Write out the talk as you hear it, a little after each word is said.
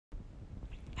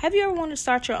Have you ever wanted to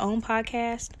start your own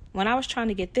podcast? When I was trying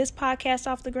to get this podcast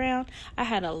off the ground, I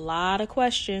had a lot of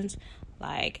questions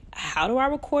like, how do I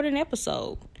record an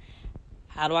episode?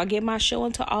 How do I get my show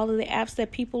into all of the apps that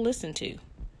people listen to?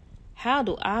 How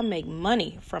do I make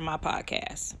money from my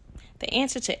podcast? The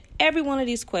answer to every one of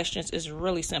these questions is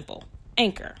really simple.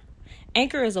 Anchor.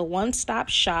 Anchor is a one-stop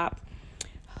shop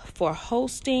for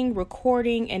hosting,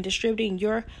 recording, and distributing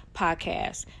your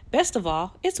podcast. Best of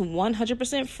all, it's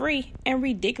 100% free and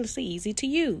ridiculously easy to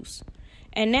use.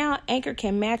 And now Anchor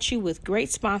can match you with great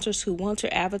sponsors who want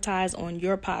to advertise on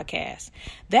your podcast.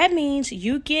 That means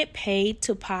you get paid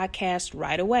to podcast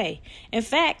right away. In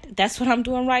fact, that's what I'm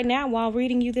doing right now while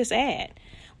reading you this ad.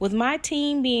 With my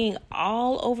team being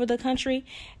all over the country,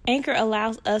 Anchor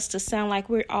allows us to sound like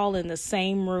we're all in the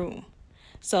same room.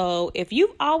 So if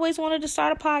you've always wanted to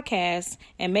start a podcast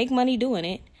and make money doing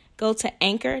it, go to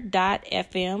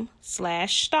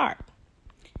anchor.fm/start.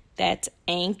 That's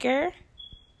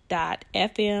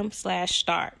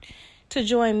anchor.fm/start to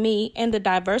join me and the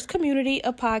diverse community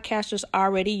of podcasters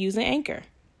already using Anchor.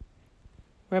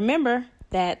 Remember,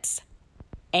 that's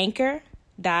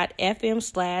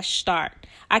anchor.fm/start.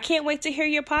 I can't wait to hear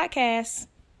your podcast.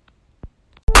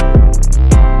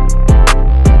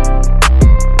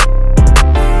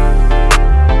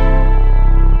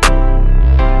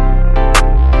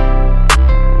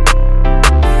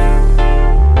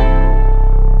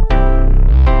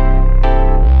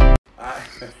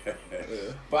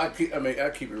 But I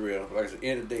keep it real. Like I said,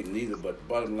 end of the day, neither. But the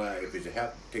bottom line, if you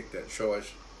have to take that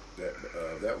choice,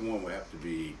 that one would have to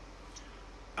be.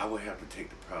 I would have to take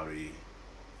the probably.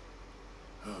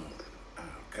 Oh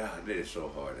God, it is so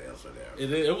hard to answer that.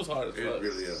 It was hard as fuck. It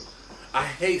really is. I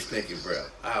hate stinking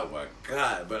breath. Oh my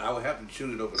God! But I would have to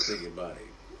choose it over stinking body.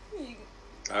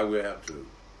 I would have to.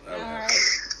 I would have to.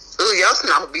 Ooh, y'all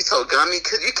not be so gummy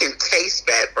because you can taste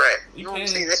bad breath. You know what I'm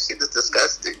saying? That shit is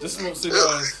disgusting. Just smoke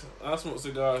cigars. I smoke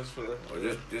cigars for the. Or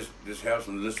just have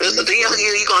some listening. So then you're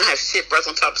gonna have shit breath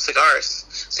on top of cigars.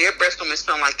 So your breath's gonna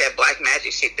smell like that black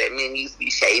magic shit that men used to be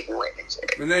shaving with and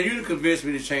shit. But now you convinced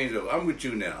me to change over. I'm with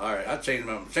you now. All right, I changed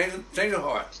my change the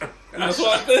heart. That's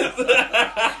what I think.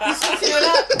 You switching it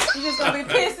up? You just gonna be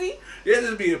pissy? Yeah,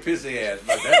 just be a pissy ass,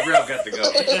 but that breath got to go.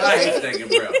 I hate stinking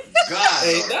breath. God.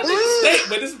 Hey, that didn't stink,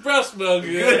 but this breath smell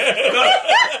good. Yeah.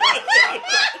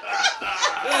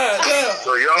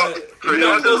 So y'all just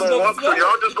gonna walk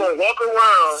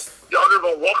around. Y'all just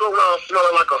gonna walk around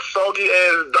smelling like a soggy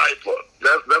ass diaper.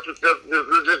 That's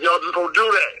y'all just gonna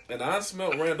do that. And I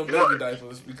smell random baby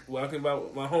diapers walking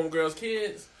about my homegirl's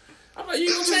kids. I'm like, you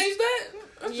gonna change that?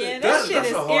 That shit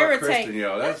is irritating.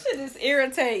 That shit is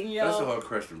irritating, y'all. That's a hard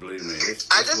question, believe me.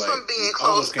 I just want to be in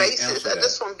closed spaces. I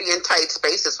just want to be in tight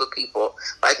spaces with people.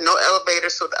 Like, no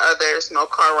elevators with others, no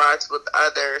car rides with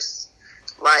others.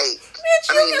 Like, bitch,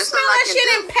 you can smell that shit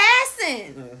in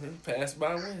passing. Mm-hmm. Pass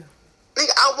by when?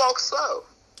 Nigga, I walk slow.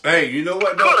 Hey, you know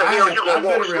what, though? I've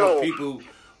been around people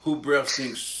who breath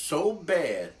stinks so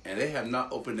bad, and they have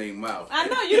not opened their mouth. I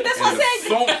know you. That's what I said.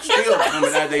 The funk still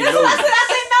coming out their nose.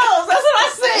 That's what I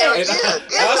said. I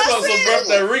smell some breath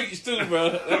that reach too,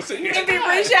 bro. You can be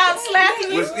reach out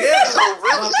slapping you. Yeah. So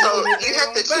really, you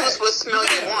have to choose what smell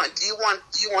you want. Do you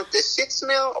want the shit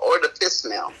smell or the piss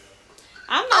smell?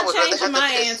 I'm not changing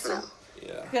my answer.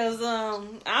 Yeah. Because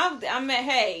I'm not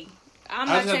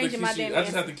changing my damn answer. I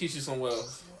just have to kiss you somewhere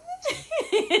else.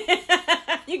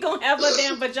 You gonna have a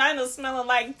damn vagina smelling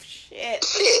like shit.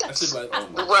 I should be like, oh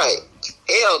my right. God.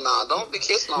 Hell no, don't be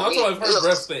kissing on me. No, I'm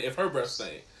talking if her breath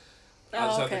stink. I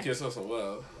just have to kiss her somewhere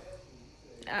else.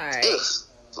 Alright.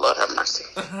 Lord have mercy.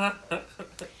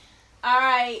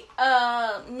 Alright,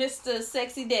 Mr.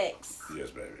 Sexy Dex.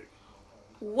 Yes, baby.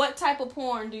 What type of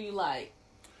porn do you like?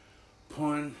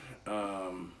 Porn,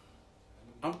 I'm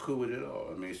cool with it all.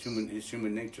 I mean, it's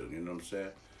human nature. You know what I'm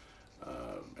saying?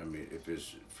 I mean, if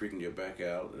it's freaking your back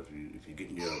out, if you're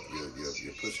getting your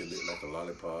pussy lit like a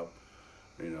lollipop,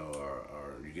 you know, or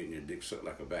you're getting your dick sucked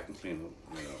like a vacuum cleaner,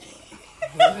 you know.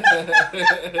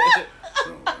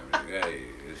 So, I mean, hey,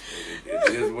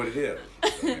 it is what it is. I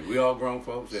mean, we all grown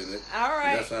folks, and all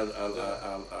right. That's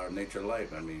our nature of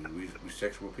life. I mean, we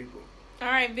sexual people. All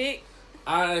right, Vic.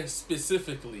 I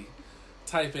specifically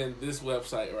type in this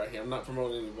website right here. I'm not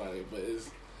promoting anybody, but it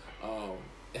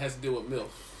has to deal with MILF.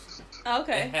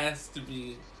 Okay. It has to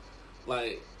be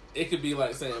like, it could be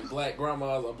like saying black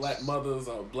grandmas or black mothers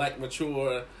or black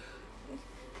mature.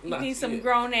 You need some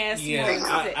grown ass.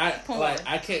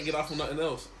 I can't get off of nothing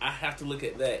else. I have to look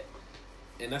at that,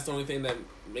 and that's the only thing that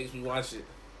makes me watch it.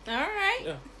 All right.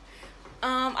 Yeah.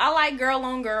 I like girl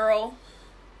on girl.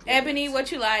 Yeah, Ebony,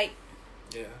 what you like?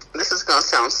 Yeah. This is gonna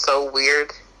sound so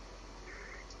weird,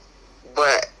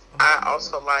 but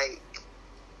also like.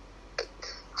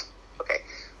 Okay.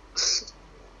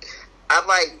 I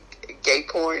like gay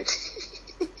porn.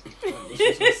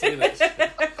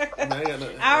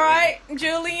 All right,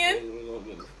 Julian.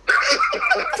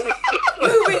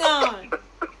 Moving on.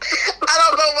 I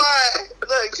don't know why.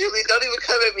 Look, Julian, don't even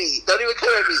come at me.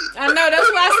 I know, that's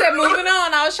why I said moving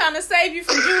on. I was trying to save you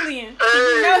from Julian.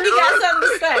 You know he got something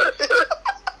to say.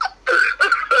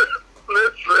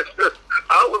 Listen,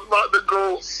 I was about to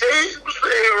go 8%,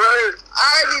 right?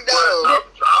 I already know.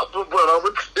 But I'm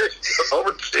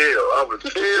a chill.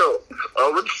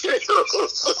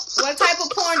 What type of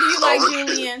porn do you like,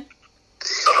 Julian?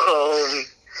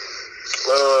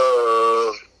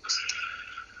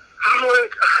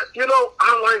 I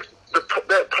like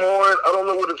that porn. I don't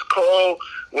know what it's called.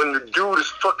 When the dude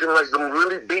is fucking like them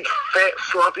really big, fat,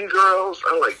 sloppy girls.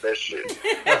 I like that shit.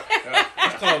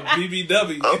 It's called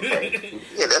BBW. Okay.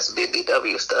 Yeah, that's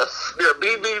BBW stuff. Yeah,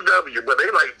 BBW, but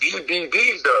they like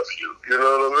BBDW. You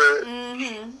know what I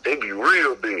mean? Mm-hmm. They be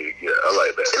real big. Yeah, I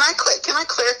like that. Can I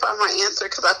clarify my answer?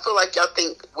 Because I feel like y'all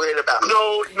think weird about me.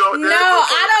 No,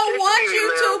 I don't want you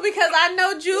to, because I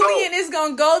know Julian is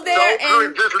going to go there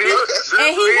and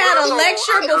he had a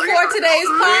lecture before today's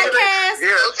podcast,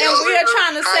 and we are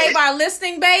trying to save our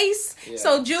listening base. Yeah.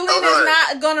 So Julian is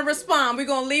not going to respond. We're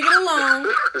going to leave it alone,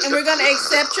 and we're going to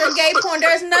accept your gay porn.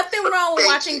 There's nothing wrong with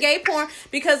watching gay porn,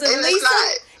 because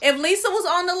if Lisa was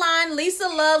on the line, Lisa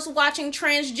loves watching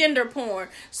transgender porn.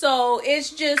 So it's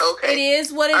just, it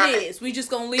is what it is. We just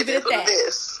going to leave it at that.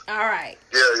 All right.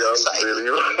 Yeah.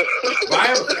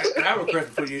 I have a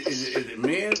question for you. Is it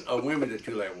men or women that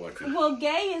you like watching? Well,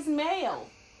 gay is male.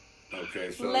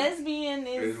 Okay, so lesbian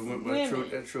is women.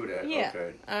 True that. Yeah.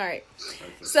 Okay. All right.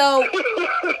 So,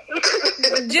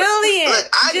 Julian.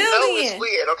 I know it's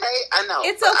weird, okay? I know.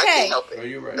 It's okay. I can't help it. Oh,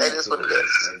 you're right. That is what it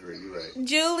is. I agree. You're right.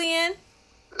 Julian.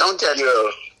 Don't judge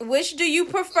me. Which do you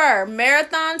prefer,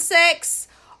 marathon sex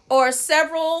or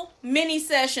several mini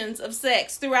sessions of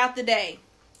sex throughout the day?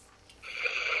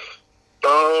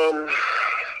 I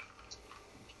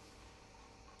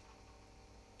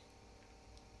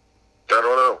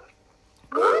don't know.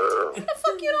 What the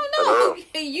fuck you don't know?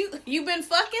 You been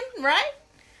fucking, right?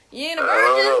 You ain't a virgin? I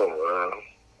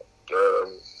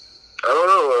don't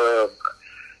know.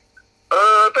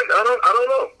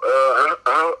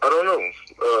 I don't know.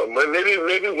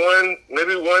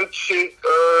 Maybe one chick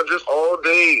just all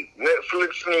day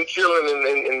Netflixing and chilling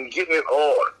and getting it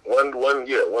on.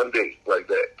 One day like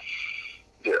that.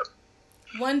 Yeah.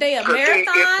 One day of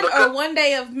marathon or one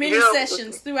day of mini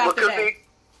sessions throughout the day?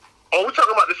 Oh, we're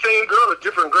talking about the same girl or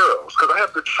different girls? Because I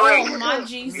have to train. Oh, my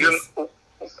Jesus.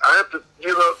 I have to,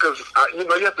 because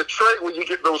you have to train where you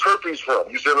get those herpes from.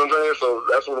 You see what I'm saying? So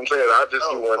that's what I'm saying. I just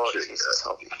do one chick.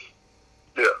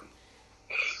 Yeah.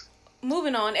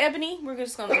 Moving on, Ebony. We're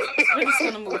just gonna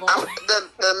move on.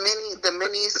 The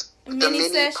mini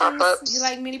sessions. Pop-ups. You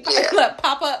like mini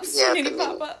pop-ups? Yeah, mini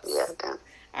pop-ups. Yeah.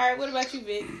 All right. What about you,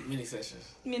 Vic? Mini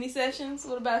sessions. Mini sessions.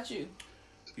 What about you?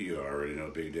 You already know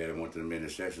Big Daddy wants the mini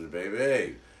sessions, baby.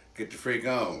 Hey, get the freak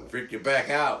on. Freak your back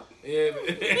out. Yeah.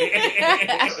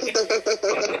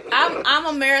 I'm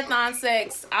a marathon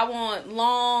sex. I want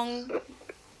long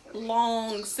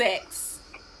sex.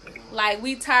 Like,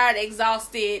 we tired,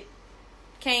 exhausted,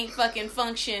 can't fucking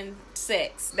function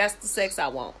sex. That's the sex I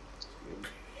want.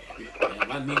 Man,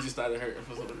 my knee just started hurting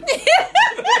for some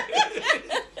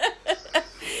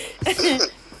reason.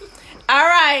 All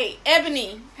right,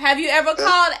 Ebony, have you ever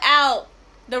called out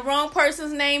the wrong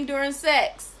person's name during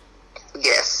sex?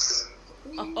 Yes.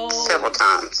 Oh. Several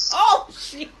times. Oh,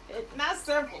 shit. Not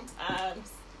several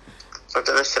times. I've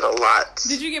done that shit a lot.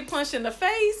 Did you get punched in the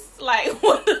face? Like,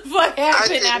 what the fuck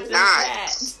happened after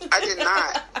that? I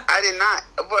did not.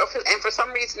 And for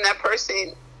some reason, that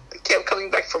person kept coming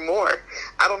back for more.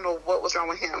 I don't know what was wrong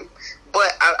with him.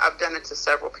 But I've done it to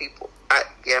several people.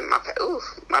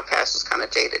 My past was kind of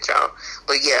jaded, y'all.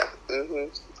 But yeah,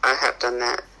 I have done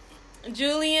that.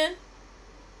 Julian?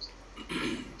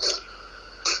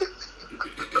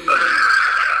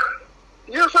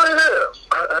 Yes, I have.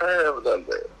 I have done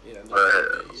that. Yeah, I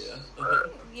have.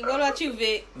 Yeah. What about you,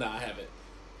 Vic? No, I haven't.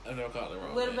 I've never called it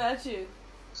wrong. What about you?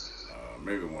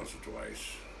 Maybe once or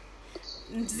twice.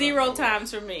 0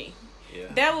 times for me. Yeah.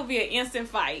 That would be an instant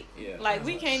fight. Yeah. Like,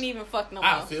 we can't even fuck no more.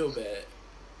 I feel bad.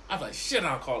 I was like, shit,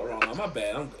 I'll call it wrong. My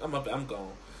bad. I'm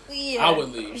gone. Yeah. I would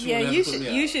leave.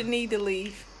 You should need to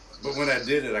leave. But when I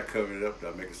did it, I covered it up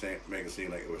to make it seem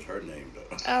like it was her name,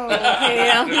 though. Oh,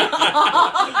 hell no.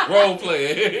 Role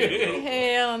play.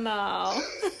 Hell no.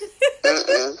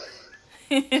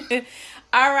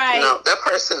 All right. No, that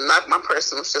person, not my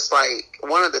person, was just like,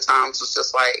 one of the times was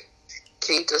just like,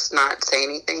 Can you just not say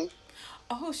anything?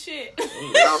 Oh shit! And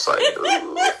I was like,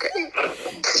 ooh, okay.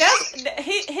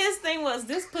 His thing was,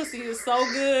 this pussy is so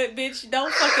good, bitch.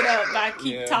 Don't fuck it up by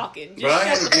keep talking. But I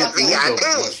had Just to shut get the fuck up. the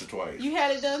once or twice. You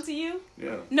had it done to you?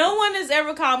 Yeah. No one has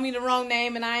ever called me the wrong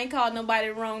name, and I ain't called nobody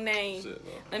the wrong name. Shit,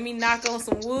 no. Let me knock on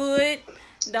some wood.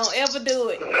 Don't ever do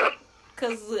it,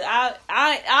 cause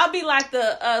I'll be like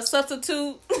the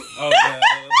substitute. Oh yeah.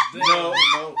 No.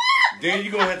 Then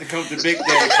you're gonna have to come to Big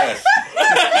Daddy test.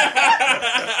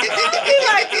 I'll be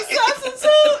like the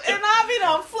substitute, and I'll be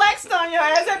done flexed on your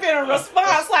ass. That been a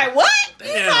response like, what?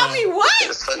 You call me what?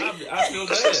 I feel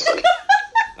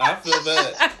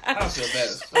bad. I feel bad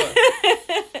as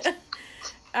fuck.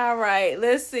 All right,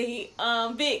 let's see.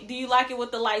 Vic, do you like it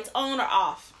with the lights on or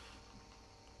off?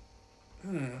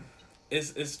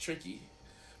 It's tricky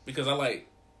because I like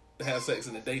to have sex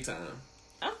in the daytime.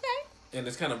 Okay. And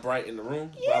it's kind of bright in the room,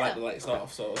 but Yeah. I like the lights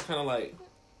off. So it's kind of like,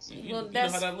 you know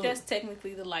how that looks? That's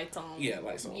technically the lights on. Yeah,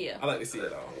 lights on. Yeah. I like to see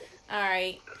it all. All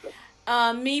right.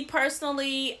 Me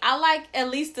personally, I like at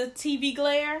least the TV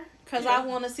glare because I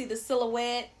want to see the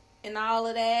silhouette and all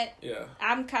of that. Yeah.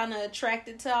 I'm kind of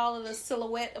attracted to all of the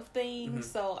silhouette of things,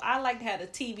 so I like to have the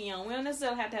TV on. We don't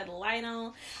necessarily have to have the light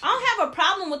on. I don't have a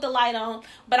problem with the light on,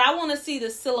 but I want to see the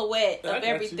silhouette of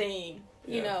everything.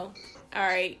 You know. All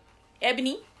right.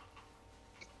 Ebony?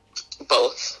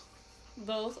 Both.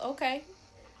 Both. Okay.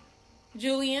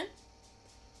 Julian?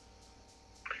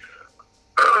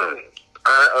 I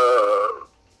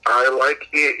like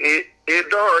it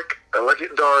dark. I like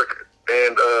it dark.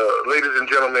 And ladies and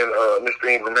gentlemen, Mr.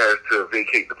 Ingram has to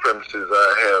vacate the premises.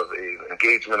 I have an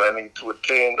engagement I need to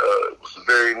attend. It was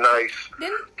very nice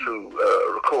to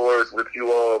record with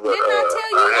you all. But, didn't I tell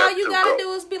you all you gotta go.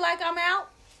 do is be like, I'm out?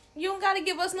 You don't gotta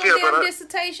give us no damn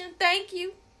dissertation. Thank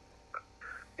you.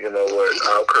 You know what?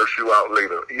 I'll curse you out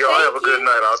later. Y'all have a good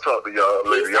night. I'll talk to y'all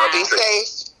later. Peace Y'all out. be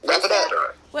safe. Wrap it up.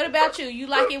 Right. What about you? You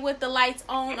like it with the lights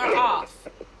on or off?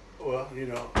 Well, you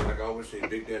know, like I always say,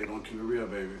 Big Daddy gonna keep it real,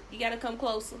 baby. You gotta come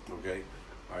closer. Okay?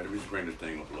 All right, let me just bring this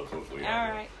thing up a little closer. All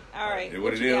right. And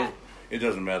what it you is, got? it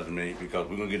doesn't matter to me because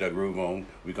we're gonna get our groove on.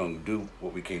 We're gonna do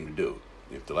what we came to do.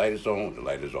 If the light is on, the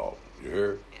light is off. You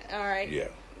heard? All right. Yeah.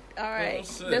 All right. Oh,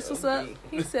 shit. That's what's up.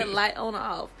 He said light on or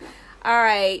off. All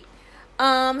right.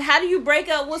 How do you break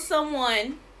up with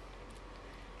someone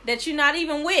that you're not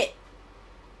even with?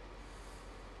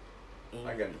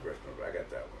 I got the question. I got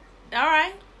that one. All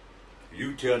right.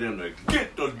 You tell them to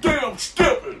get the damn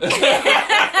stepping.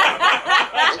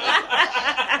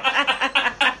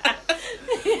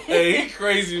 Hey, he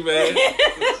crazy, man.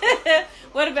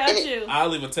 What about you? I'll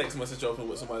leave a text message open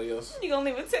with somebody else. You gonna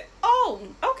leave it? Oh,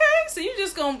 okay. So you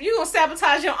gonna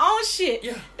sabotage your own shit?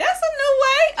 Yeah. That's a new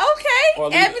way. Or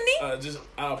Okay, Ebony.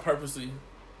 I'll purposely,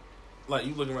 like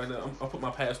you looking right now. I'll put my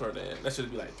password in. That should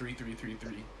be like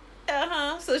 3333.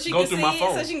 So she Go can through see my it.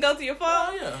 phone. So she can go through your phone.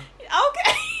 Oh yeah.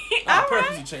 Okay. I'll All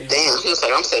purposely right. change. Damn, he was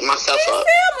like, I'm setting myself He said up.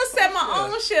 I'm gonna set my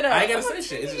own shit up. I ain't gotta say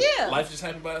shit. It's just, Yeah. life just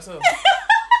happened by itself.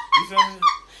 You feel me?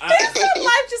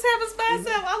 Life just happens by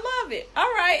itself. I love it.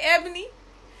 All right, Ebony.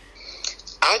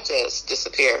 I just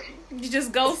disappear. You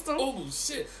just ghost them. Oh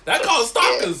shit! That calls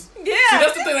stalkers. Yeah. See,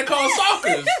 that's the thing that calls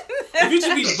stalkers. If you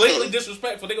should be blatantly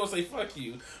disrespectful, they gonna say fuck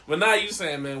you. But now you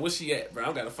saying, man, where she at, bro?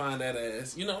 I gotta find that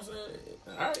ass. You know what I'm saying?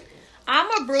 All right.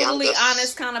 I'm a brutally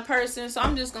honest kind of person, so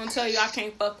I'm just gonna tell you I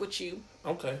can't fuck with you.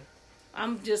 Okay.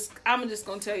 I'm just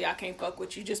gonna tell you I can't fuck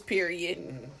with you. Just period.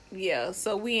 Mm-hmm. Yeah.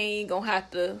 So we ain't gonna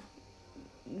have to.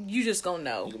 You just gonna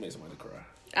know. You gonna make somebody cry.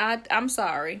 I'm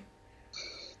sorry.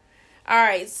 All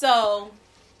right, so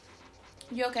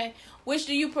you okay? Which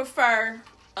do you prefer,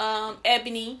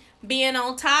 Ebony, being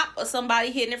on top or somebody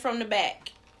hitting it from the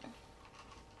back?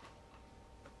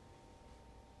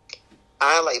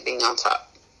 I like being on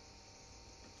top.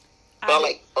 But I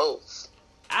like both.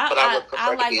 But I would prefer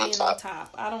I like to be on being top. on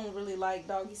top. I don't really like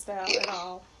doggy style at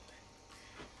all.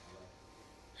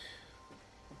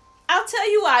 I'll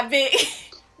tell you why, Vic.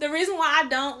 The reason why I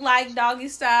don't like doggy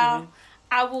style,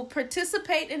 I will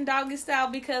participate in doggy style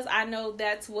because I know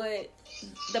that's what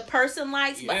the person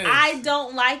likes, but I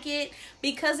don't like it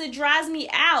because it dries me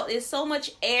out. It's so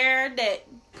much air that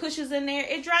pushes in there.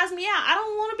 It dries me out. I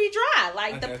don't want to be dry.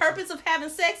 Like, the purpose of having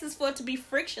sex is for it to be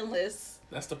frictionless.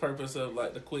 That's the purpose of,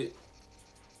 like, the quick,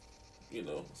 you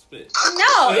know, spit.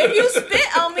 No, if you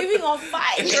spit on me, we gonna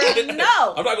fight, girl.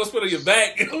 No. I'm not gonna spit on your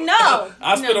back. No.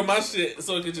 I'll spit on my shit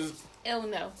so it can just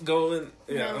no. go in.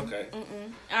 Yeah, No. okay.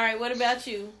 All right, what about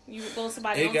you? You want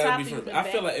somebody It on gotta top be of you? from, I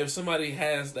feel like if somebody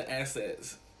has the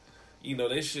assets, you know,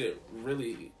 they should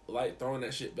really like throwing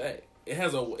that shit back.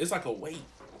 It's like a weight.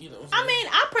 You know. I mean,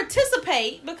 I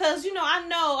participate because I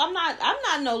know I'm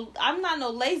not no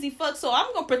lazy fuck, so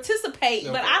I'm gonna participate,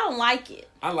 but I don't like it.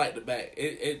 I like the back.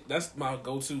 It that's my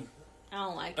go-to. I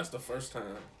don't like That's it. the first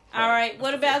time. All right,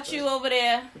 what about you over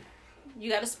there?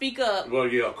 You got to speak up. Well,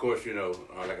 yeah, of course,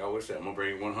 like I always say, I'm gonna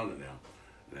bring 100 now.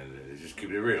 And just keep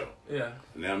it real. Yeah.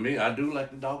 Now me, I do like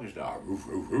the doggy style. Roof,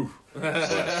 roof, roof. But,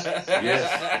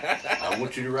 yes, I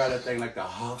want you to ride that thing like the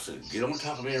horse. Get on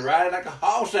top of me and ride it like a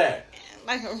horse.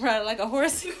 Like a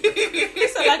horsey. You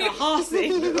said like a horsey.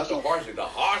 Not the horsey, the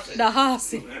horsey. The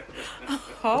horsey.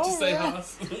 What you say,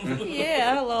 Hoss?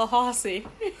 Yeah, a little horsey.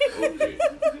 Okay.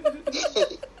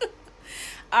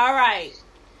 All right,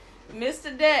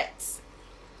 Mr. Dex,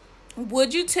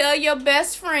 would you tell your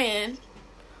best friend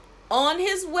on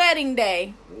his wedding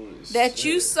day that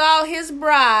you saw his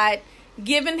bride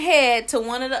giving head to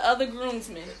one of the other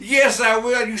groomsmen? Yes, I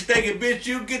will, you stinking bitch.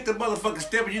 You get the motherfucking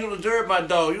step. You don't deserve my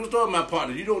dog. You deserve my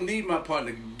partner. You don't need my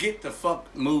partner. Get the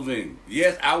fuck moving.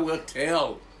 Yes, I will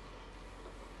tell.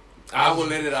 I will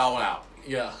let it all out.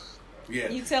 Yeah. Yeah.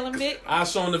 You tell him, Vic? I'll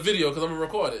show him the video because I'm going to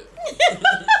record it.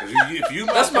 If you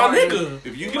That's my partner, nigga.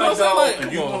 If you You my know what I'm dog saying?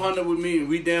 and you Come on. 100 with me and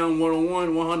we down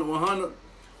 1-on-1, 100,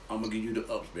 I'm going to give you the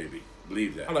ups, baby.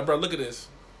 Believe that. I'm like, bro, look at this.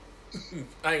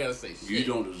 I ain't got to say shit. You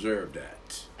don't deserve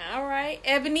that. All right,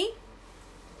 Ebony.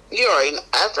 You already know,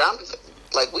 after I'm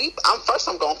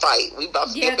gonna fight. We about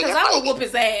to Yeah, get in because a I'm fight. going to whoop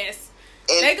his ass.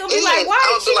 And They gonna be then like, I'ma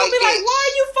why? She gonna be like, bitch, why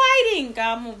are you fighting?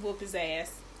 I'm gonna whoop his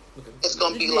ass. It's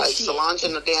gonna be This like shit. Solange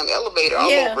in the damn elevator all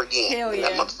Yeah, over again. hell That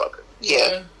yeah. motherfucker.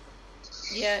 Yeah.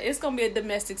 Yeah, it's gonna be a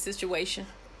domestic situation.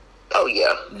 Oh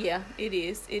yeah. Yeah, it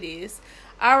is. It is.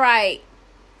 All right,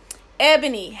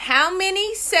 Ebony. How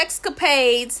many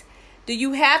sexcapades do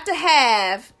you have to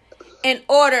have in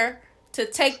order to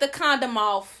take the condom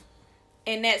off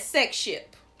in that sex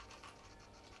ship?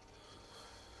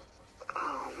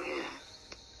 Oh man.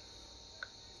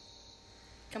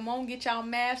 Come on, get y'all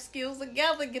math skills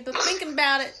together. Get to thinking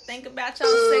about it. Think about y'all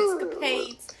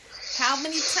sexcapades. How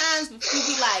many times would you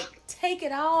be like, take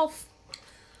it off?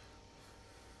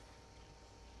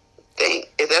 Dang,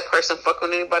 is that person fucking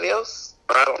with anybody else?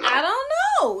 Or I don't know. I don't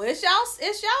know. It's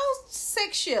y'all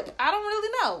sex ship. I don't really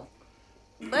know.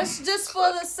 Let's just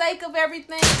for the sake of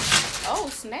everything. Oh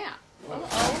snap.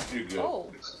 You good.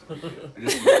 Oh.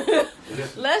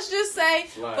 Just Let's just say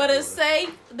Slide for the over. sake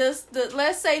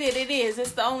let's say that it is.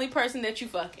 It's the only person that you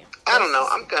fucking. I don't know.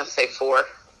 I'm gonna say 4.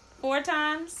 4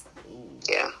 times.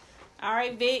 Yeah. All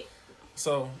right, Vic.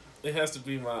 So, it has to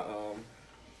be my,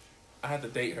 I have to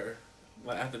date her.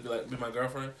 Like, I have to be my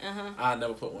girlfriend. Uh-huh. I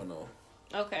never put one on.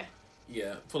 Okay.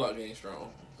 Yeah, pull out game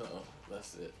strong. So,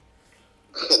 that's it.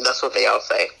 That's what they all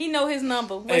say. He know his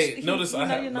number. Hey, He notice I know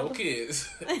have your no number? kids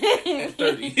at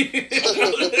 30.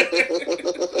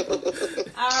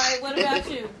 All right. What about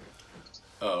you?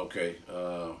 Oh, okay.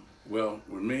 Well,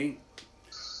 with me,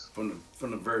 from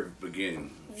the very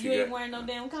beginning, You ain't wearing no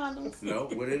damn condoms. no,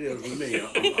 what it is with me,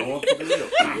 I want to keep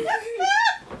it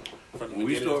real. When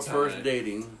we start first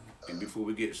dating, and before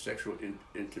we get sexual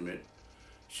intimate,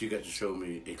 she got to show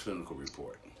me a clinical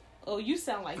report. Oh, you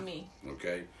sound like me.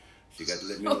 Okay, she got to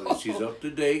let me know that she's up to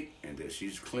date and that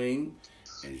she's clean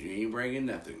and she ain't bringing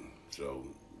nothing. So,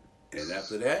 and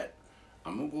after that,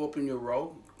 I'm gonna go up in your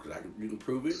row because you can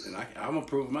prove it, and I'm gonna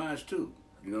prove mine too.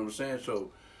 You know what I'm saying?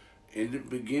 So, in the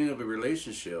beginning of a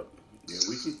relationship, yeah,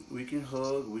 we can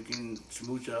hug, we can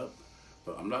smooch up,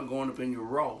 but I'm not going up in your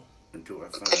raw until I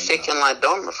find That shit can out. lie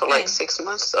dormant for like 6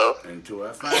 months, so Until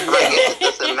I find I out guess it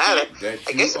doesn't matter. that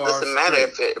I guess it you doesn't are matter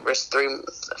straight. if it was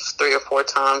three or 4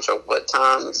 times or what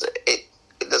times.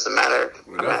 It doesn't matter.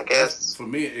 Well, I guess. for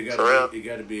me, it got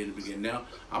to be in the beginning. Now,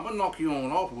 I'm gonna knock you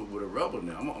on off with a rubber.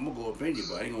 Now, I'm gonna go up in you,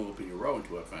 but I ain't gonna go up in your row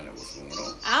until I find out what's going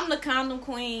on. I'm the condom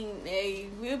queen. Hey,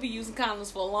 we'll be using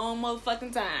condoms for a long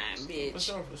motherfucking time, For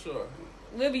bitch. sure.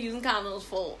 We'll be using condoms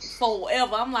for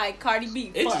forever. I'm like Cardi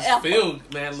B, It forever. just feels,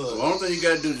 man, The look. only thing you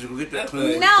gotta do is go get that That's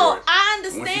clinical No, report. I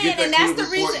Once you understand, get that and that's the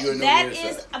clinical report, reason. you'll know That where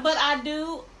it's is, at. but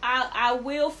I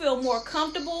will feel more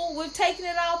comfortable with taking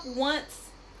it off once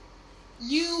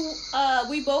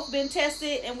we both been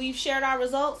tested and we've shared our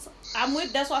results.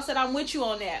 That's why I said I'm with you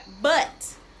on that.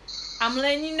 But I'm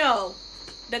letting you know,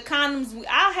 the condoms.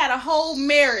 I had a whole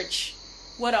marriage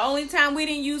where the only time we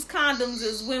didn't use condoms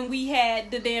is when we had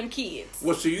the damn kids.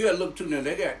 Well, so you gotta look too. Now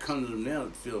they got condoms now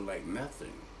that feel like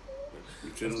nothing.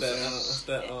 You see what I'm saying? That's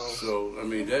that, So I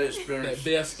mean that experience. that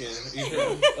bear skin. You hear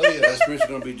me? Oh yeah, that experience is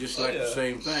gonna be just like Oh, the yeah.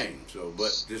 same thing. So,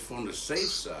 but just from the safe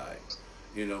side,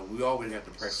 we always have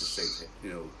to practice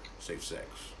safe sex.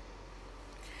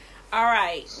 All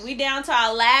right, we down to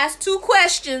our last 2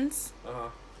 questions. Uh-huh.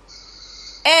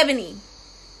 Ebony,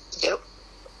 Yep.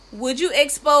 Would you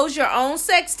expose your own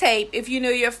sex tape if you knew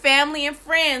your family and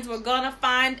friends were gonna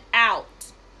find out?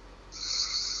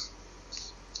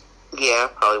 Yeah, I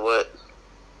probably would.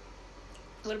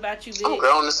 What about you, I'm Big?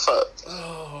 grown as fuck.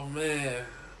 Oh man,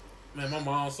 my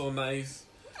mom's so nice.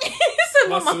 So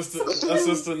My mama-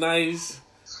 sister nice.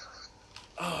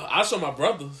 I show my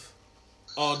brothers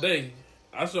all day.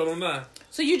 I show them now.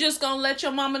 So you just gonna let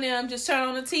your mama and them just turn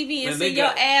on the TV and Man, see your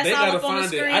ass they all gotta up on the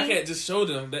find it. screen? I can't just show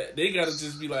them that. They gotta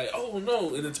just be like, oh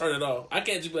no, and then turn it off. I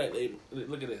can't just be like, hey,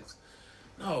 look at this.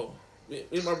 No, me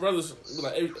and my brothers be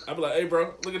like, hey, I be like, hey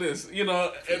bro, look at this. You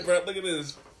know, hey bro, look at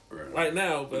this. Right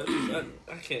now, but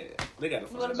I can't. They gotta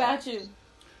find What it. about you?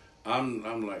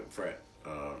 I'm like Frat.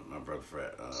 My brother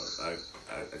Frat. I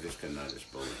just cannot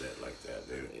expose that like that.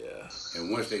 Yeah. And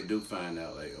once they do find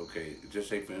out, like, okay, just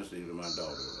say for instance, even my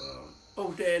daughter,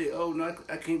 oh daddy, oh no,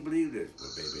 I can't believe this.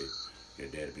 Well, baby, your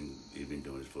daddy he's been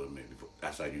doing this for a minute before.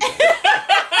 That's how you got it.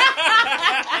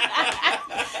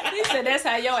 He said that's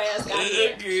how your ass got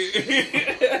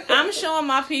here. I'm showing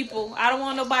my people. I don't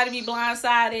want nobody to be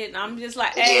blindsided. I'm just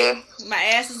like, hey, my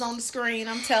ass is on the screen.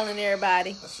 I'm telling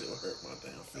everybody. That shit will hurt my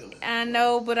damn feelings. I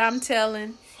know, but I'm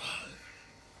telling.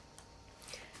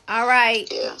 All right.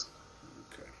 Yeah.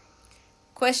 Okay.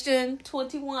 Question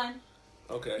 21.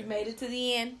 Okay. You made it to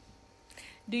the end.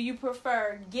 Do you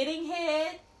prefer getting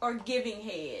head or giving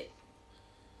head?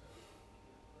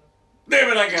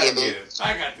 Damn it, I gotta get it.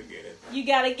 I got to get it. You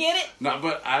gotta get it. No,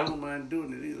 but I don't mind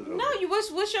doing it either. Though. No, you.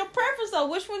 What's your preference though?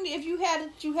 Which one? If you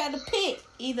had to pick,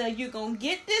 either you gonna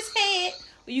get this head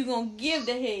or you gonna give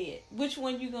the head. Which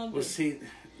one you gonna do? Well, see,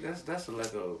 that's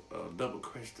like a double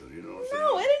question. You know what I'm saying?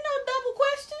 No, it ain't no double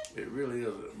question. It really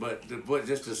is. But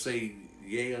just to say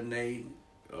yay or nay,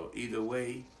 or either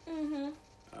way. Mm-hmm.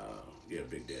 Yeah,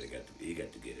 Big Daddy got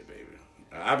to get it, baby.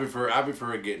 I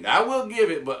prefer getting. I will give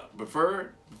it, but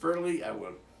preferably I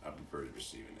prefer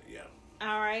receiving it. Yeah.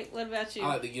 All right. What about you? I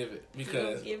like to give it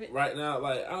because give it? right now,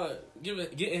 like,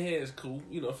 getting head is cool,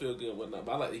 you know, feel good and whatnot.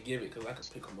 But I like to give it because I can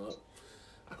pick them up.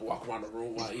 I can walk around the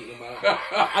room while eating them out.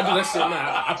 I do that shit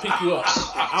now. I pick you up.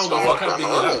 I don't give a fuck how big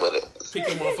you are. Pick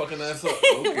your motherfucking ass up.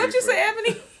 Okay, What'd you say,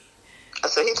 Ebony? I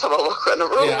said he talking about walk around the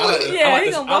room. Yeah,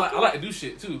 I like to do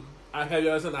shit too. I have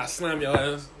your ass and I slam your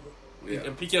ass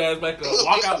and pick your ass back up.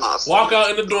 Walk out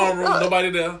in the dorm room, nobody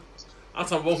there. I'm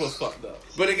talking both of us fucked up.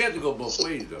 But it got to go both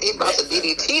ways though. He about to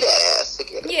DDT that ass to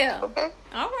get it. Yeah. Okay.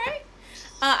 All right.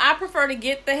 I prefer to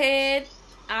get the head.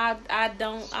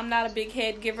 I'm not a big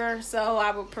head giver, so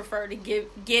I would prefer to get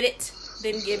it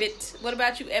than give it. What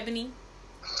about you, Ebony?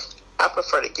 I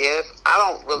prefer to give. I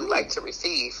don't really like to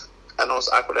receive. I know it's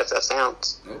awkward as that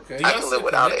sounds. Okay. I can live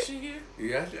without it.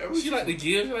 Yeah. She like to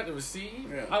give, you like to receive.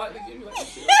 Yeah. I like to give, you like to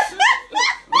receive.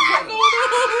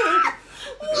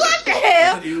 What the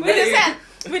hell?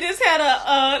 We just had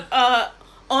a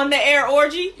on the air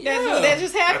orgy. That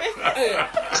just happened. Hey,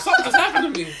 something just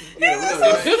happened to me.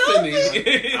 Epiphany.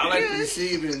 Epiphany. I like to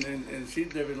receive and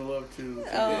she's living in love too.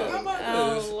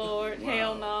 Oh Lord,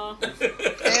 hell no.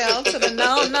 Hell to the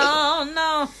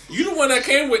no. You the one that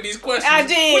came with these questions. I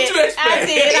did. What you expect?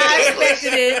 I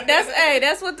expected it.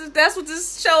 That's what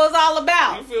this show is all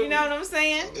about. You know what I'm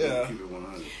saying? Yeah. Keep it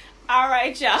 100. All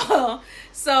right, y'all.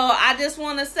 So I just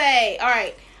want to say, all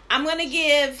right, I'm going to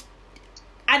give,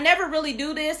 I never really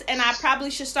do this, and I probably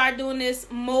should start doing this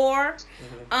more.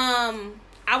 Mm-hmm.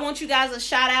 I want you guys to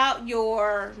shout out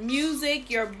your music,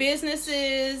 your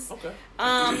businesses. Okay.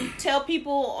 Tell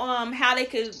people how they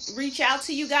could reach out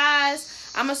to you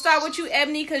guys. I'm going to start with you,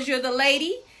 Ebony, because you're the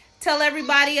lady. Tell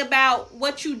everybody about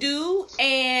what you do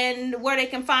and where they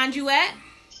can find you at.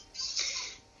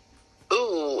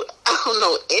 Ooh, I don't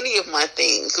know any of my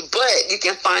things, but you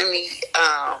can find me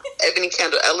Ebony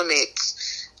Candle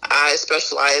Elements. I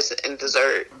specialize in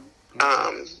dessert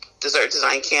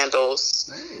design candles.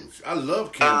 Nice. I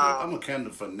love candles. I'm a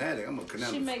candle fanatic. I'm a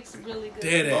candle. She makes really good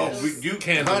Dead candles. You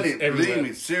Candles honey, believe everywhere.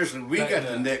 me, seriously, we got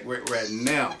the network right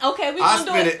now. Okay, we I gonna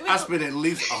spend do it. I spend at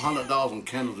least $100 on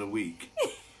candles a week.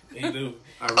 You do.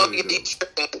 I Oh, really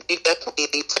you definitely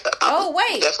need to. Oh,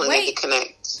 wait. Need to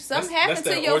connect. Something That's happened to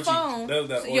that your orgy. phone. That was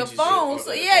that Your orgy phone. shit.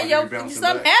 So yeah, bouncing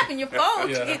something back. happened. Your phone.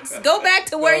 Yeah. Go back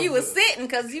to where you was sitting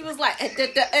because you was like. That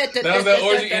was that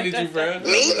orgy energy, bro.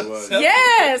 Me?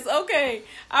 Yes. Okay.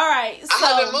 All right. So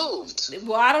I haven't moved.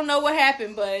 well, I don't know what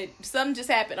happened, but something just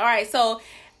happened. All right. So,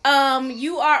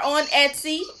 you are on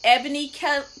Etsy, Ebony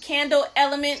Candle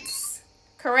Elements,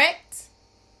 correct?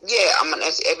 Yeah, I'm on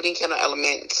Ebony Candle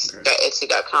Elements.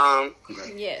 Etsy.com.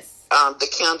 Okay. Yes. The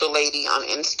Candle Lady on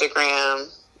Instagram.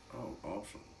 Oh,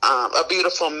 awesome. A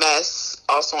Beautiful Mess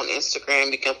also on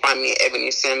Instagram. You can find me at Ebony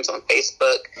Sims on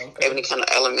Facebook. Okay. Ebony Candle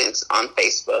Elements on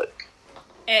Facebook.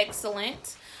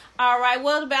 Excellent. All right.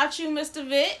 What about you, Mr.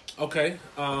 Vic? Okay.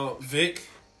 Vic,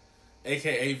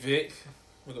 a.k.a. Vic.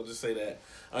 We're going to just say that.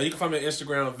 You can find me on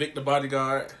Instagram, Vic the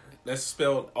Bodyguard. That's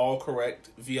spelled all correct.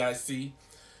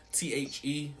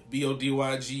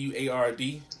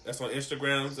 VICTHEBODYGUARD. That's on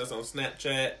Instagram. That's on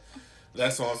Snapchat.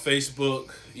 That's on Facebook.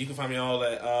 You can find me on all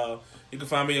that. You can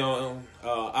find me on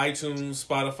iTunes,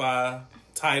 Spotify,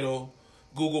 Tidal,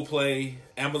 Google Play,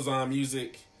 Amazon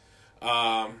Music,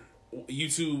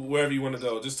 YouTube, wherever you want to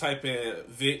go. Just type in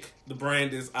Vic. The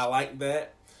brand is I Like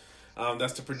That.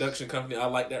 That's the production company. I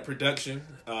Like That Production.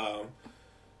 Because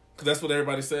that's what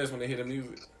everybody says when they hear the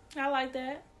music. I like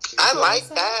that. I like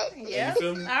that. Yeah. You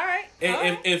feel me? All right. And All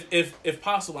right. if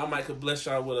possible, I might could bless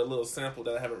y'all with a little sample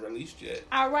that I haven't released yet.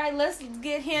 All right, let's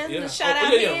get him Yeah. to shout Oh,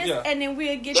 out yeah, his, yeah. and then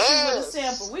we'll get you with a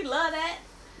sample. We love that.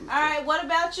 All right, what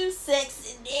about you,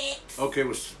 Sexy Dicks? Okay, it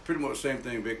was pretty much the same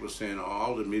thing Vic was saying.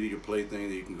 All the media play things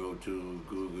that you can go to,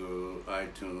 Google,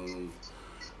 iTunes,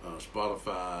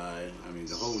 Spotify. I mean,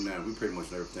 the whole nine. We pretty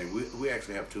much know everything. We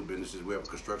actually have two businesses. We have a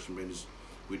construction business.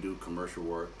 We do commercial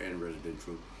work and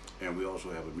residential. And we also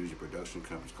have a music production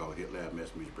company called Hit Lab Mass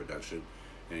Music Production.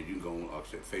 And you can go on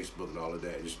Facebook and all of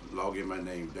that. Just log in my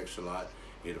name, Dexter Lott.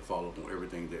 It'll follow up on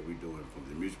everything that we're doing, from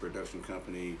the music production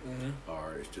company,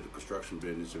 or it's to the construction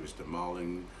business, if it's the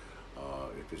modeling,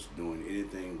 if it's doing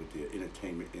anything with the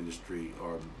entertainment industry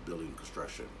or building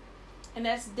construction. And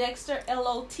that's Dexter,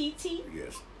 L-O-T-T?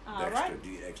 Yes. All Dexter, right.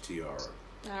 D-X-T-R.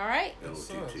 All right.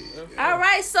 L-O-T-T. Yeah. All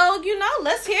right, so,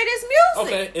 let's hear this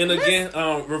music. Okay, and again,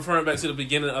 referring back to the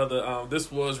beginning of the,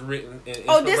 this was written in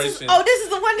inspiration. Oh, this is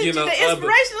the one that you the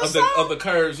inspirational song? Of the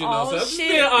curves, Oh, so just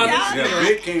shit. being honest. Yeah,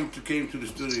 Vic came to the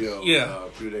studio Yeah. a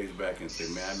few days back and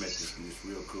said, man, I met this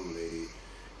real cool lady,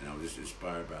 and I was just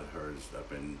inspired by her and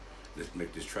stuff, and let's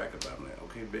make this track about it. I'm like,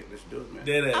 okay, Vic, let's do it, man.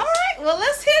 Dead ass. All right, well,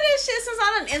 let's hear this shit since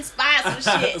I done inspired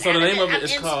some shit. So the name of it I'm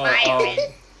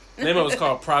is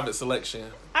called Private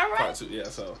Selection. All right. Part 2, yeah,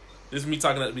 so this is me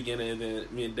talking at the beginning, and then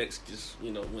me and Dex just,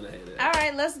 went ahead of that. All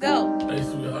right, let's go. Hey,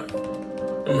 sweetheart.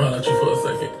 Let me holler at you for a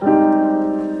second.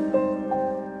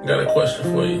 Got a question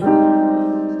for you.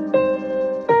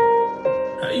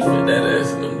 How you fit that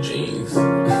ass in them jeans?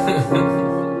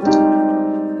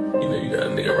 You got a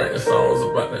nigga writing songs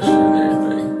about that shit and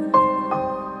everything.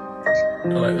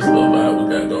 I like this little vibe we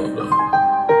got going, though.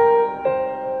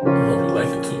 I hope you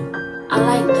like it, too. I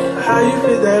like that. How you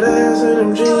fit that ass in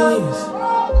them jeans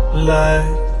like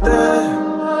that?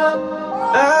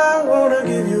 I wanna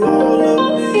give you all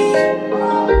of me.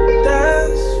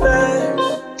 That's facts.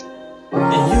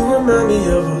 And you remind me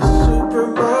of a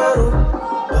supermodel,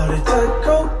 body type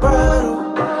Coke bottle.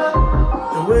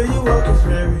 The way you walk is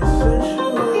very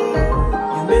sensual.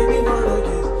 You make me wanna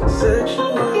get sexual.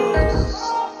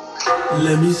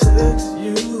 Let me sex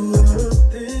you up,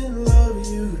 then love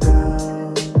you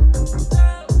down.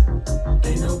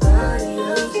 Ain't nobody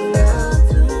else allowed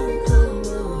to come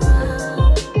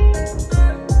around.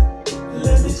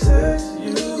 Let me sex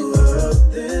you up,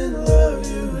 then love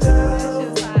you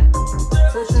down.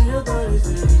 Touching your body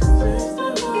till you taste the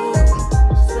love.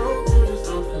 So good, it's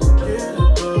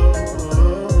unforgettable.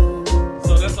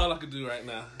 So that's all I can do right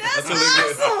now. That's until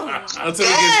awesome. Until it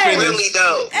gets finished. Really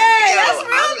dope. Hey, that's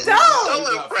real dope. So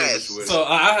impressed. So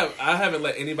I haven't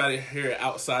let anybody hear it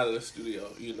outside of the studio.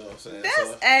 You know what I'm saying? That's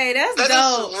so, that's That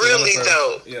dope. is really Yeah.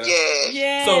 dope. Yeah.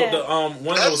 Yeah. So the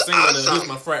one that was That's singing on it, awesome. he's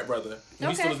my frat brother. He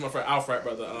Okay. still is our frat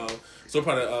brother. So we're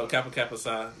part of Kappa Kappa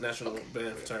Psi National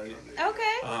Band Fraternity.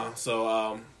 Okay.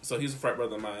 So he's a frat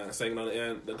brother of mine singing on it,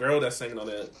 and the girl that's singing on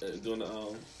it, doing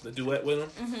the duet with him.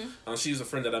 Mm-hmm. She's a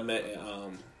friend that I met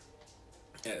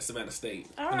at Savannah State.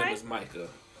 All Her name right. is Micah.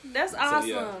 That's awesome.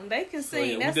 yeah. They can So,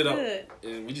 sing. yeah, That's we did good.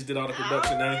 and we just did all the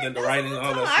production and everything, the That's writing, what all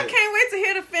I'm that talking shit. I can't wait to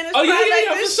hear the finished Oh, yeah, product.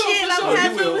 yeah, This for sure, shit, for I'm sure. gonna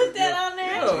have You to will. put that Yeah. on there.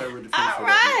 Yeah. All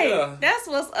right. Yeah. That's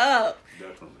what's up.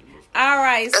 Definitely. All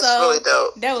right. That's So really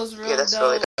dope. that was real Yeah, that's dope.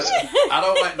 really dope. I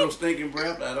don't like no stinking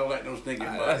breath. I don't like no stinking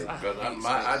body. Because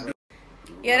I do.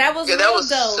 Yeah, that was Yeah, real that was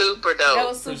dope. super dope. That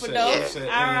was super Appreciate dope. it, appreciate it.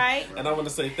 All right. And I want to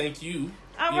say thank you.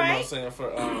 All You know what I'm right. saying,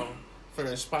 for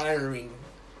inspiring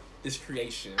this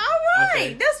creation. All right.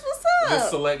 Okay? That's what's This up.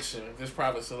 selection, this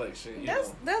private selection. You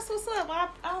know. That's what's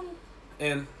up.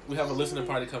 And we have a listening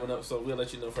party coming up, so we'll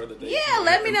let you know further dates. Yeah,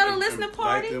 let me know the listening Invite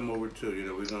party. them over too.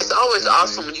 We're gonna. It's always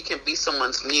awesome when you can be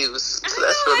someone's muse. So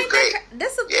that's really great.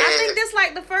 This is, I Yeah. think this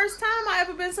like the first time I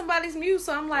ever been somebody's muse,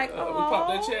 so I'm like, We popped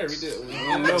that oh, cherry, didn't we?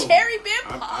 I my know. cherry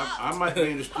been popped. I might be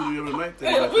in the studio tonight.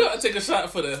 Hey, we gotta take a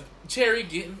shot for the cherry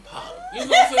getting popped. You know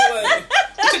what I'm saying? Like,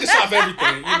 we take a shot for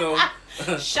everything, you know.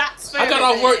 Shots for I got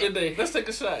off everything. work today. Let's take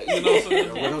a shot. You know what I'm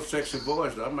saying? With her sexy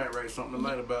voice, I might write something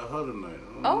tonight about her tonight.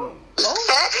 I don't Oh, know.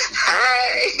 oh.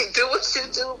 Hey, do what you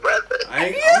do, brother.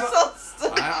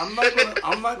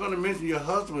 I'm not gonna mention your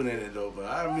husband in it though, but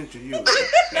I mention you.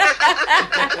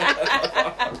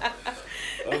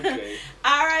 Okay.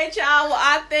 All right, y'all. Well,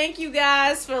 I thank you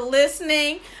guys for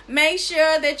listening. Make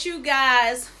sure that you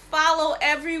guys follow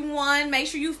everyone. Make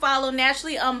sure you follow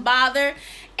Naturally Unbothered.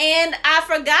 And I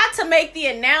forgot to make the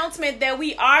announcement that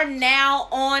we are now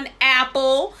on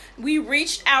Apple. We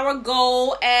reached our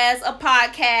goal as a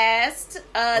podcast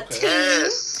team.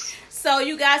 Yes. So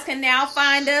you guys can now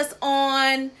find us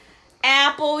on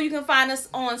Apple. You can find us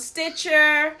on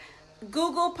Stitcher,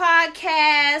 Google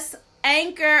Podcasts,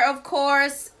 Anchor, of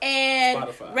course, and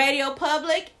Spotify. Radio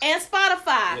Public and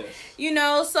Spotify. Yes. You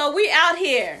know, so we out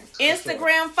here.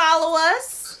 Instagram, follow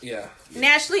us. Yeah.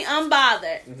 Naturally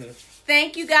Unbothered. Mm-hmm.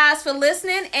 Thank you guys for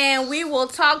listening, and we will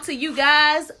talk to you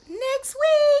guys next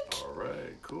week. All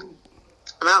right, cool.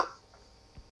 I'm out.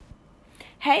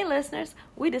 Hey, listeners,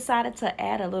 we decided to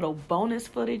add a little bonus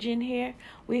footage in here.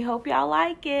 We hope y'all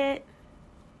like it.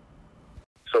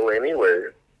 So anyway,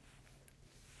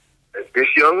 this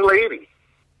young lady,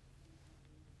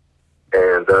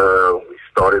 and we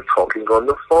started talking on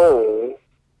the phone.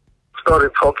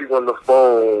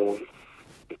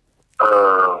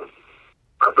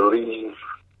 I believe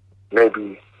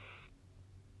maybe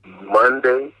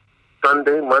Monday.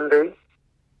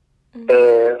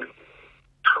 And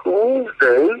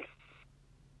Tuesday,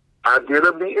 I did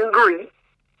a meet and greet.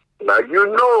 Now, you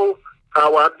know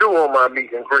how I do on my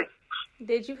meet and greets.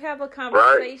 Did you have a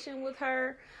conversation with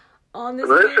her on this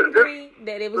meet and greet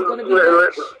that it was going to be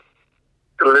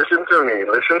Listen to me.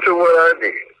 Listen to what I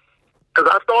did. Because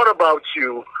I thought about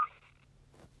you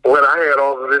when I had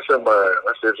all of this in mind.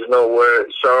 I said, you know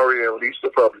what? Shari and Lisa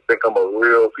probably think I'm a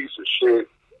real piece of shit.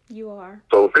 You are.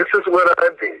 So this is what I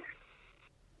did.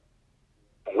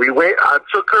 I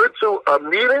took her to a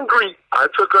meet and greet. I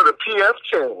took her to PF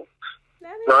Chang's.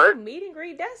 That Right? ain't a meet and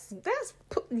greet. That's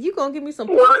you gonna give me some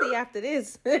pussy after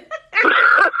this. What the fuck?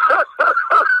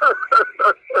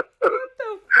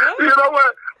 You know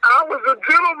what? I was a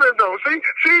gentleman though. See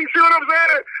what I'm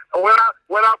saying?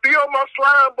 When I be on my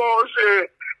slime ball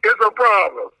shit, it's a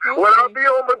problem. Okay. When I be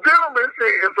on my gentleman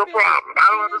shit, it's a problem. I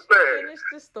don't understand.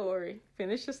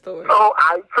 Finish the story. So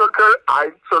I took her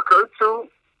to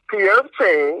PF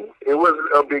Chang's. It was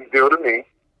a big deal to me.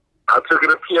 I took her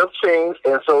to PF Chang's,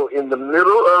 and so in the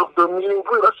middle of the meet and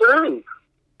greet, I said, "Hey,"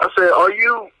 I said, "Are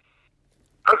you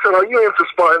into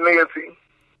spontaneity?"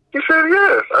 He said,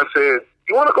 "Yes." I said,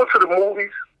 "You want to go to the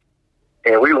movies?"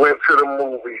 And we went to the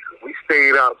movies. We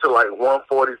stayed out till like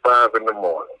 1:45 in the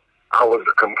morning. I was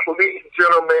a complete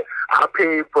gentleman. I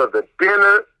paid for the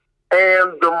dinner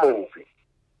and the movie.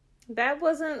 That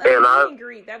wasn't a meet and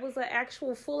greet. That was an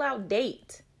actual full-out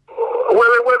date. Well,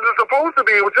 it wasn't supposed to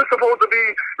be. It was just supposed to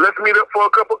be, let's meet up for a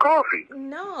cup of coffee.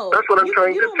 No. That's what I'm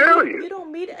trying to tell you. You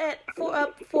don't meet for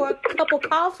a cup of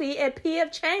coffee at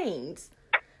PF Chang's.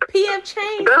 PF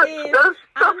Chang's That's a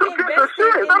piece of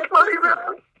shit. That's not even...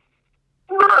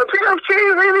 No, PF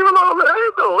Chang's ain't even all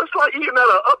that, though. It's like eating at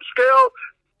an upscale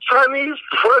Chinese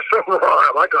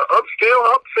restaurant, like an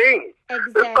upscale scene.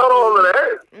 Exactly. It's not all of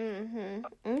that.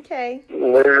 Mm-hmm. Okay.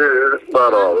 It's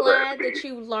not all of that. I'm glad that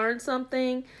you learned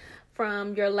something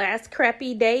from your last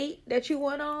crappy date that you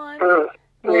went on. Yes,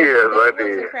 I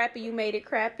did. Wasn't crappy. You made it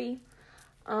crappy.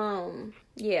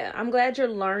 Yeah, I'm glad you're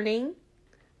learning.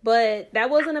 But that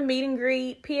wasn't a meet and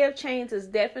greet. PF Chang's is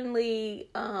definitely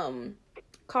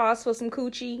cause for some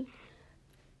coochie.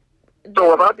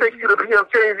 So if I take you to PF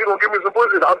Chang's, you gonna give me some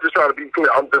pussy? I'm just trying to be clear.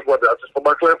 Just for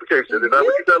my clarification. Is that what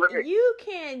you're telling me? You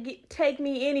can't take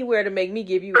me anywhere to make me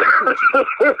give you some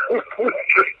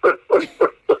coochie.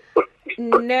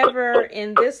 Never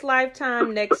in this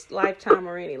lifetime, next lifetime,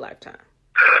 or any lifetime.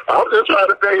 I'm just trying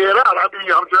to figure it out. I'm just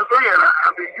saying.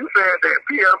 You said that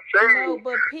PF Chang's. No,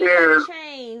 but PF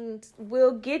Chang's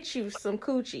will get you some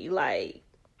coochie. Like,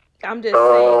 I'm just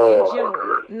saying in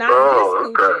general, not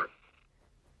this coochie.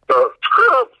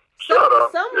 Shut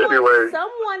up.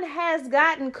 Someone has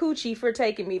gotten coochie for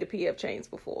taking me to PF Chang's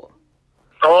before.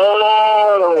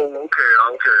 Oh, okay.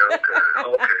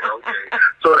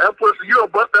 So that pussy, you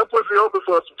don't bust that pussy open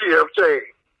for some PF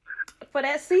Chang's. For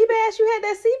that sea bass, you had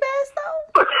that sea bass though?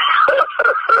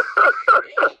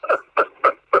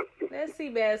 That sea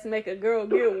bass make a girl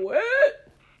get wet.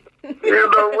 You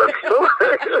know what?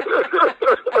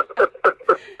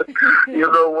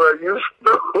 You know what? You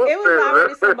stupid. It was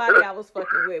already somebody I was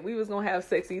fucking with. We was gonna have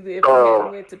sex either if we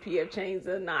went to PF Chang's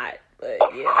or not. But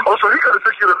yeah. Oh, so he could have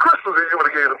took you to crystals and you would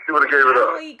have gave it up. I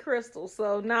don't eat crystals,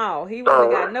 so no, he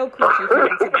wouldn't have got no coochie for me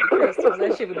to take the crystals.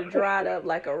 That shit would have dried up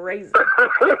like a razor.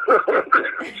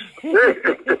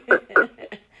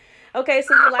 Okay,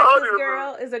 so you like I don't this even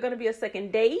girl? Is there going to be a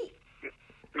second date?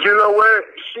 You know what?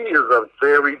 She is a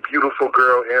very beautiful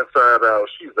girl inside out.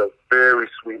 She's a very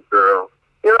sweet girl.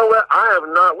 You know what?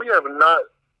 We have not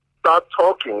stopped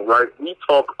talking. Like, we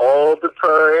talk all the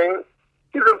time.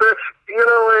 She's a bit, you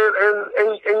know,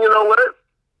 and you know what?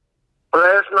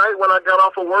 Last night when I got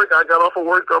off of work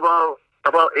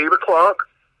about 8 o'clock.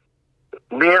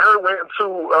 Me and her went to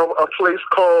a place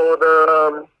called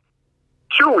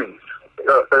Chewy's.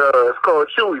 It's called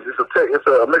Chewy's. It's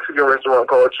a Mexican restaurant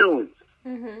called Chewy's.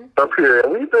 Mm-hmm. Up here,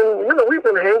 and we've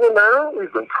been hanging out,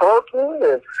 we've been talking,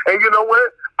 and you know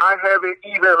what? I haven't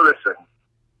even listened.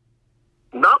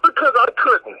 Not because I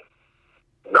couldn't,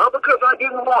 not because I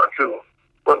didn't want to,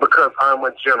 but because I'm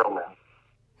a gentleman.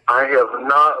 I have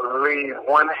not laid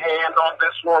one hand on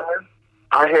this woman.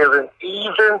 I haven't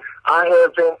even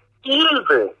hinted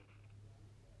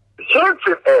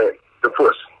at the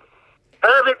pussy.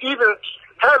 Haven't even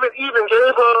gave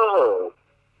her a hug.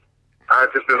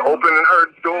 I've just been opening her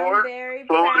door. I'm very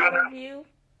proud of you.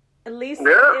 Lisa,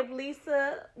 Yeah. If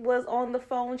Lisa was on the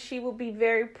phone, she would be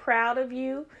very proud of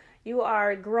you. You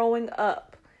are growing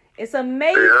up. It's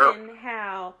amazing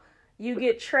how you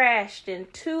get trashed in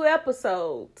 2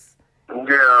 episodes.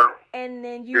 Yeah. And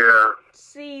then you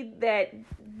see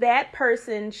that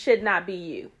person should not be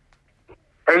you.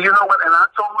 And you know what? And I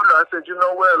told her, I said, you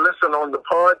know what? Listen, on the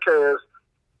podcast,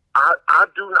 I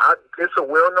do not, it's a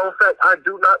well-known fact, I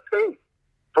do not pay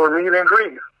for meet and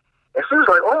greet. And she was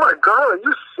like, oh my God, are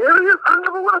you serious? I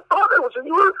never would have thought that was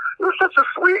you. You're such a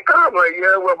sweet guy. I'm like,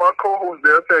 yeah, well, my co-host,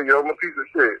 they'll tell you I'm a piece of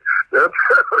shit. They'll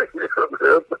tell you.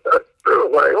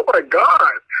 Like, oh my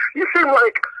God. You seem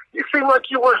like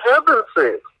you were having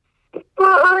sex.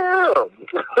 Well, I am.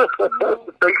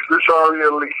 Thanks to Shari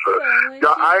and Lisa. So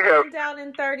when she comes out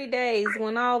in 30 days,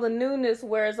 when all the newness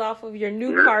wears off of your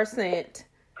new car scent.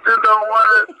 You know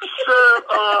what? Shut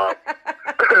up.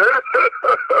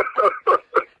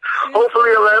 Hopefully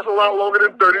it lasts a lot longer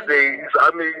than 30 days.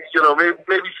 I mean, you know,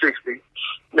 maybe 60.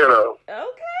 You know.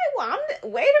 Okay, well,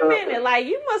 wait a minute. Like,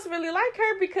 you must really like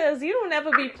her because you don't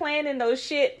ever be planning those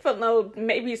shit for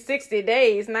maybe 60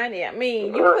 days, 90. I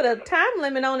mean, you put a time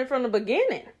limit on it from the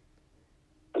beginning.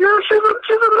 Yeah, she's a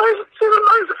nice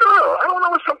girl. I don't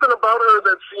know, it's something about her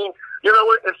that seems, you know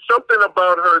what? It's something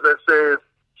about her that says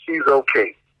she's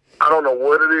okay. I don't know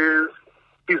what it is.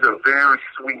 She's a very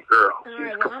sweet girl. All She's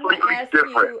right, well, I'm completely going to ask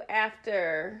different. you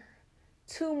after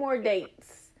 2 more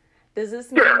dates. Does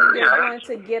this mean you're going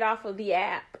to get off of the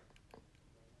app?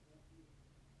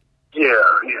 Yeah.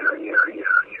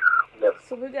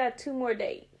 So we got 2 more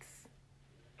dates.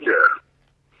 Yeah,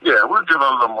 we'll give her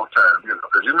a little more time, you know,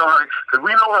 because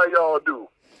we know how y'all do.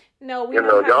 No, we you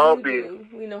know how y'all you be, do.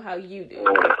 We know how you do.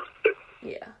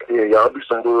 Yeah. Yeah, y'all be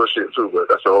some bullshit too, but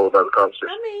that's a whole other conversation.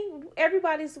 I mean,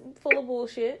 everybody's full of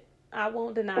bullshit. I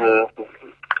won't deny it.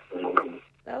 Mm-hmm.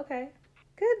 Okay.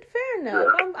 Good. Fair enough.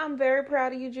 Yeah. I'm very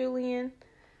proud of you, Julian.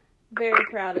 Very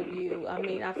proud of you. I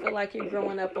mean, I feel like you're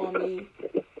growing up on me.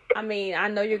 I mean, I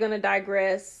know you're going to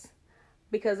digress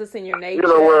because it's in your nature. You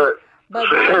know what? But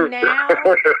right now,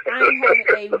 I'm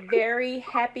having a very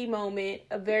happy moment,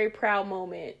 a very proud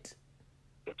moment.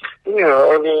 Yeah,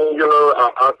 I mean, you know,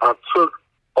 I took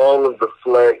all of the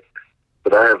flack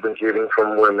that I have been getting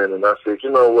from women, and I said,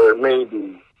 you know what,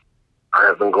 maybe I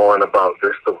have been going about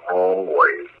this the wrong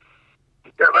way.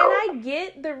 You know?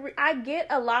 And I get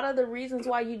a lot of the reasons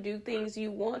why you do things.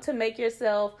 You want to make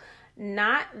yourself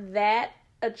not that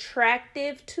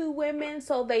attractive to women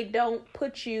so they don't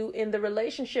put you in the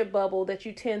relationship bubble that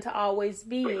you tend to always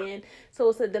be in. So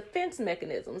it's a defense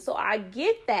mechanism. So I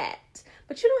get that.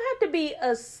 But you don't have to be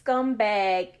a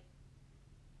scumbag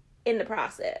in the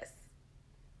process.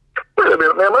 Wait a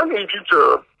minute, ma'am. I need you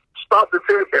to stop the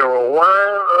tape and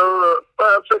rewind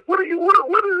 5 seconds. What did you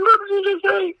just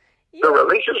say? The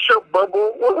relationship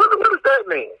bubble? What does that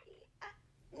mean?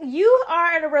 You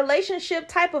are a relationship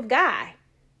type of guy.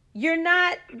 You're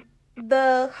not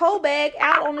the hoe bag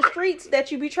out on the streets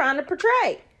that you be trying to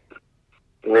portray.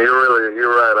 You're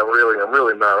right. I'm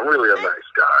really not. I'm really a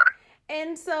nice guy.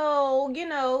 And so, you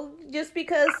know, just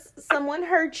because someone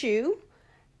hurt you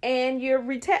and you're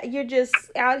just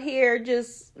out here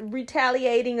just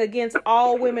retaliating against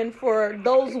all women for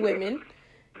those women,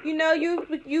 you know,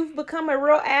 you've become a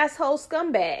real asshole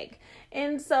scumbag.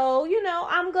 And so, you know,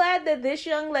 I'm glad that this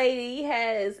young lady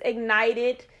has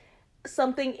ignited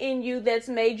something in you that's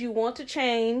made you want to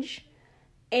change,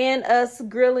 and us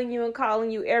grilling you and calling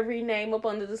you every name up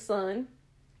under the sun.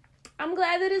 I'm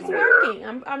glad that it's working.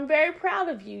 I'm very proud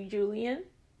of you, Julian.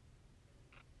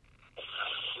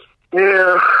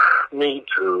 Yeah, me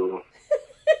too.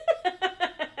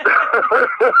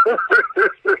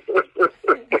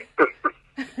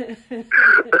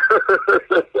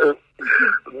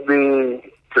 Me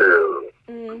too.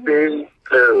 Mm-hmm. Me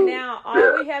too. Now,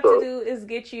 all we have to do is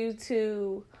get you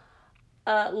to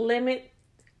limit,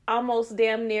 almost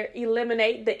damn near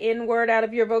eliminate the N word out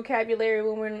of your vocabulary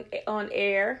when we're on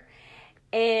air.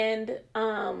 And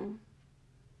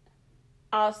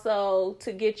also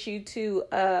to get you to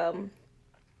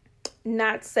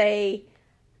not say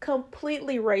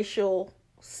completely racial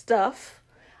stuff.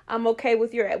 I'm okay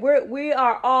with we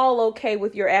are all okay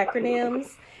with your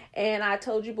acronyms. And I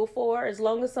told you before, as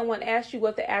long as someone asks you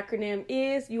what the acronym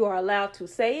is, you are allowed to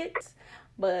say it.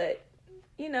 But,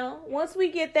 once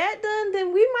we get that done,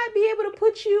 then we might be able to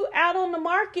put you out on the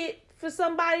market for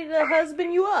somebody to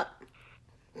husband you up.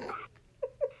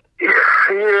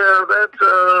 Yeah, that's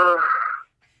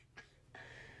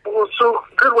well, so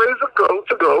good ways to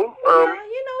go. Yeah,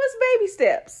 it's baby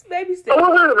steps. Baby steps.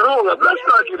 Hold on. Let's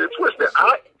not get it twisted.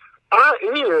 I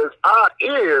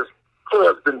is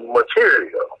husband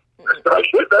material. That's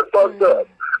fucked up.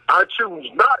 I choose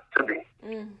not to be.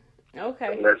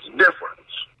 Okay. And that's different.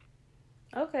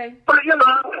 Okay. But you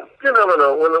never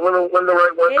know when the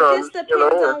right one comes. It just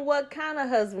depends on what kind of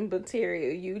husband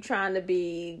material. You trying to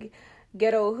be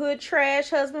ghetto hood trash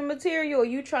husband material, or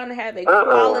you trying to have a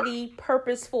quality,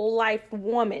 purposeful life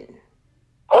woman?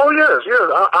 Oh yes.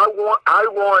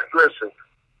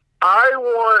 I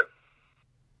want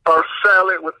a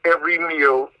salad with every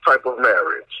meal type of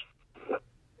marriage.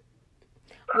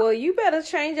 Well, you better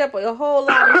change up a whole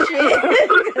lot of shit,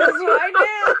 because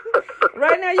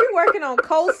right now you're working on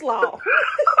coleslaw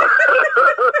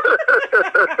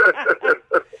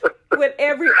with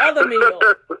every other meal.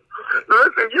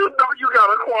 Listen, you got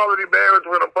a quality marriage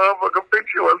when a motherfucker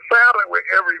fix you a salad with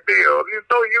every meal. You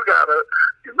got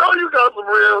some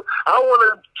real. I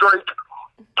want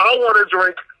to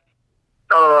drink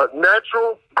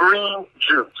natural green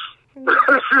juice. You know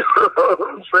what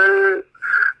I'm saying?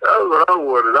 That's what I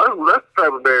wanted. That's the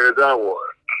type of marriage I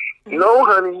want. No,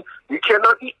 honey, you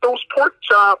cannot eat those pork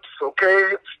chops,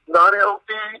 okay? It's not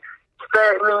healthy,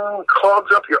 fattening,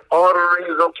 clogs up your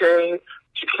arteries, okay?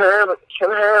 You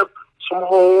can have some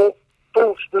whole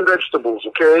fruits and vegetables,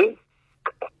 okay?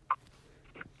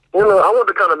 I want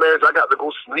the kind of marriage I got to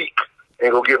go sneak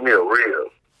and go get me a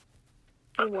rib.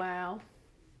 Wow.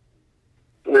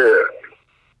 Yeah.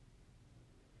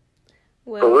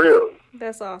 Well, for real.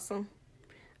 That's awesome.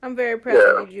 I'm very proud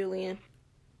of you, Julian.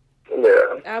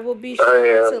 Yeah. I will be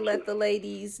sure to let the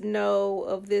ladies know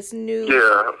of this new.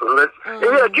 Yeah.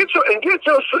 Get your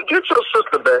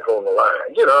sister back on the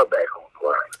line. Get her back on the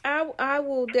line. I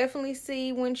will definitely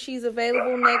see when she's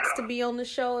available next to be on the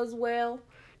show as well.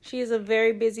 She is a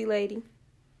very busy lady.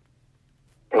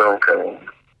 Okay.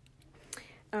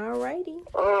 All righty.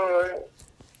 All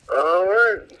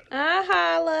right. I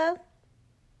holla.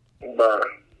 Bye.